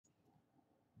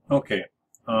Okay,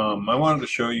 I wanted to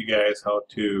show you guys how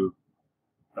to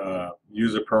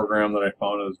use a program that I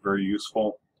found is very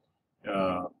useful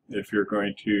if you're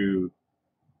going to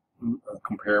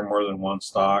compare more than one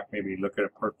stock, maybe look at a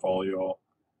portfolio,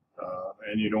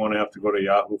 and you don't want to have to go to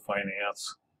Yahoo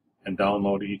Finance and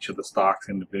download each of the stocks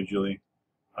individually.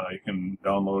 You can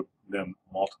download them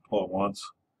multiple at once.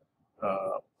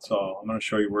 So I'm going to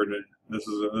show you where to.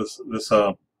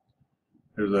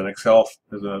 There's an Excel.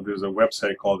 There's a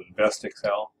website called Invest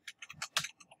Excel,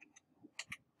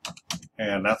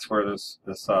 and that's where this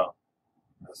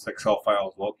Excel file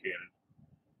is located.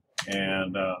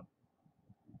 And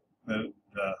the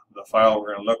file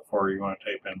we're going to look for, you want to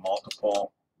type in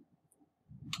multiple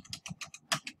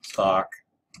stock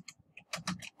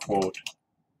quote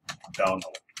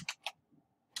download.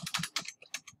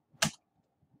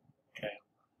 Okay,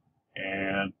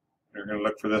 and you're going to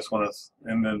look for this one. It's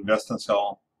in the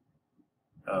InvestInSell.net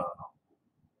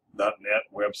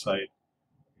website,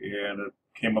 and it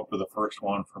came up with the first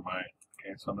one for mine.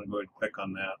 Okay, so I'm going to go ahead and click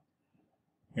on that.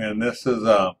 And this is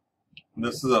a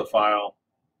file.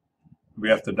 We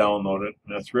have to download it,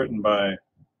 and it's written by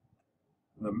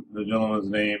the gentleman's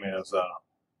name is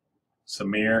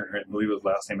Samir. I believe his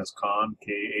last name is Khan,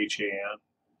 K-H-A-N,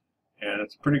 and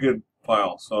it's a pretty good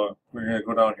file. So we're going to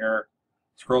go down here,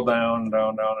 scroll down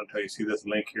until you see this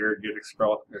link here, Get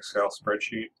Excel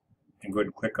Spreadsheet, and go ahead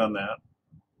and click on that.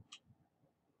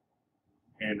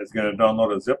 And it's going to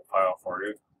download a zip file for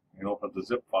you. You can open the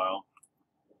zip file.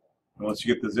 And once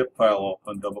you get the zip file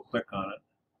open, double click on it.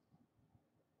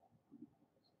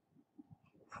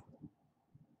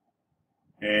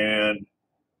 And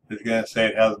it's going to say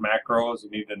it has macros. You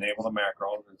need to enable the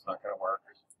macros. It's not going to work.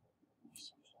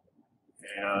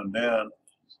 And then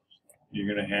you're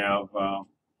going to have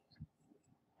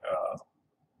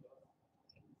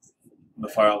the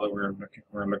file that we're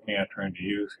looking at trying to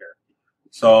use here.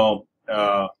 So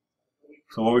so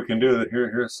what we can do,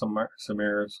 here's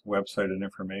Samir's website and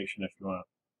information. If you want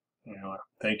to,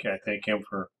 I thank him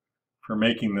for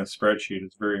making this spreadsheet.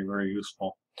 It's very, very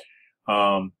useful.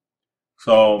 So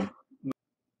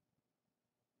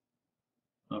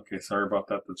okay, sorry about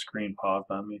that. The screen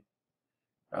paused on me.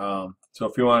 So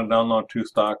if you want to download two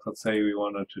stocks, let's say we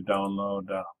wanted to download,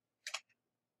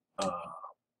 I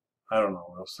don't know,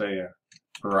 we'll say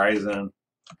Verizon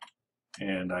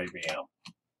and IBM.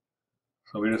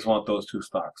 So we just want those two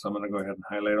stocks. So I'm going to go ahead and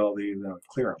highlight all these and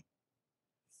clear them.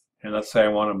 And let's say I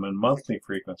want them in monthly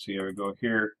frequency. I would go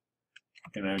here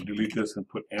and I delete this and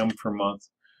put M for month.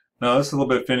 Now this is a little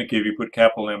bit finicky. If you put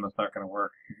capital M, it's not going to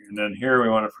work. And then here we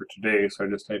want it for today, so I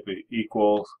just type it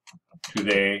equals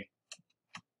today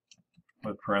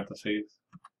with parentheses,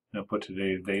 and I'll put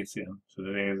today's dates in. So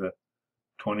today is the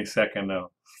 22nd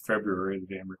of February, the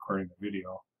day I'm recording the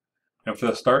video. And for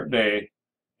the start day,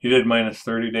 he did minus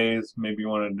 30 days. Maybe you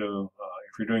want to do,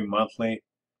 if you're doing monthly,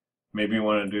 maybe you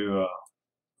want to do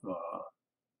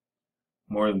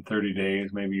more than 30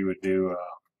 days. Maybe you would do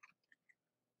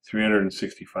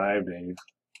 365 days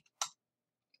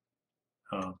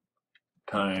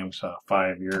times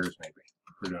 5 years, maybe,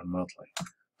 if we're doing monthly.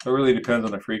 So it really depends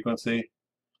on the frequency,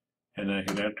 and then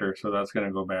hit enter. So that's going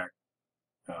to go back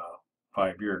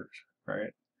 5 years,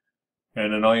 right?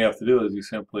 And then all you have to do is you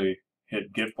simply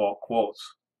hit Get Bulk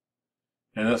Quotes,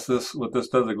 and what this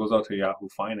does, it goes out to Yahoo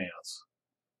Finance,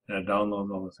 and it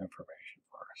downloads all this information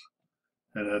for us.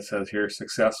 And it says here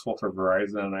successful for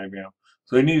Verizon and IBM.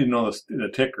 So you need to know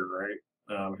the ticker, right?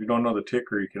 If you don't know the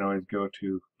ticker, you can always go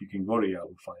to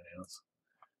Yahoo Finance.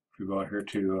 If you go out here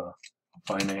to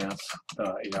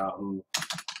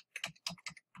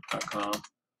finance.yahoo.com,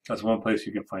 that's one place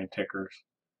you can find tickers.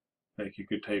 Like you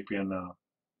could type in,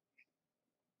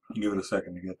 give it a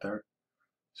second to get there.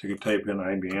 So you could type in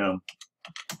IBM,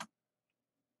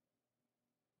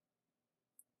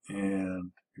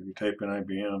 and if you type in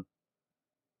IBM,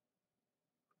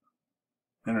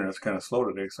 internet's kind of slow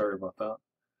today, sorry about that.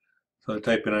 So I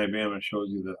type in IBM, it shows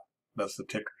you that's the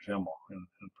ticker symbol in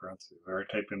parentheses. Or I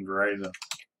type in Verizon.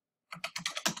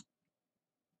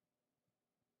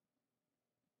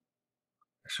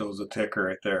 It shows the ticker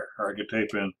right there. Or I could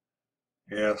type in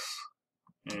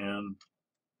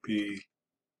S&P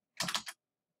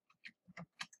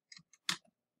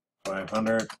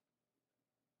 500.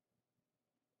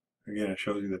 Again, it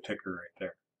shows you the ticker right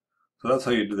there. So that's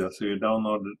how you do that. So you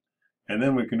download it, and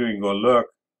then we can go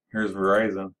look. Here's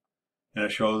Verizon, and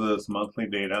it shows us monthly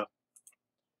data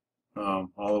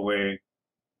all the way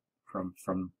from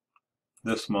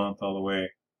this month all the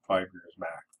way 5 years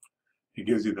back. It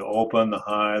gives you the open, the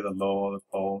high, the low, the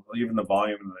close, even the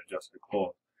volume and the adjusted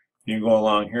close. You can go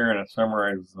along here and it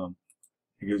summarizes them.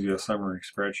 It gives you a summary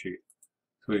spreadsheet.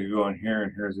 So you go in here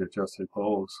and here's the adjusted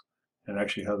close. It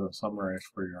actually has them summarized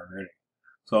for you already.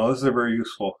 So this is a very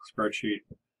useful spreadsheet.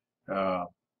 Uh,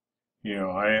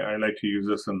 I like to use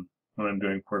this when I'm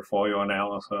doing portfolio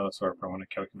analysis, or if I want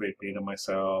to calculate data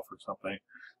myself or something.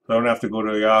 So I don't have to go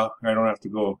to I don't have to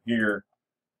go here,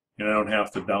 and I don't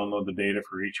have to download the data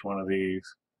for each one of these,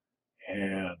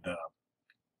 and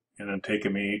then take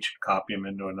them each, copy them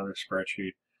into another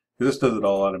spreadsheet. This does it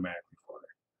all automatically for you.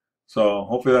 So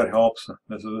hopefully that helps.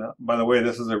 This is, by the way,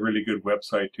 this is a really good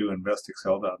website too,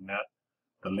 investexcel.net.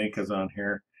 The link is on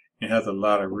here. It has a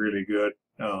lot of really good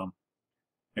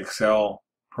Excel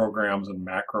programs and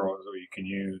macros that you can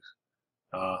use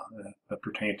that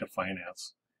pertain to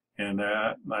finance. And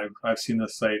I've seen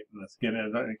this site,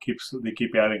 and they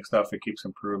keep adding stuff. It keeps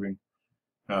improving.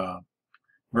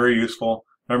 Very useful.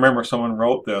 I remember someone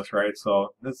wrote this, right?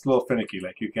 So it's a little finicky.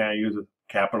 Like you can't use a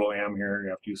capital M here. You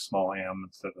have to use small m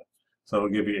instead of. So it'll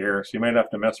give you errors. So you might have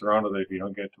to mess around with it if you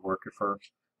don't get it to work at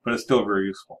first. But it's still very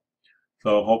useful.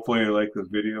 So hopefully you like this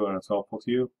video and it's helpful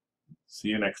to you. See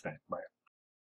you next time. Bye.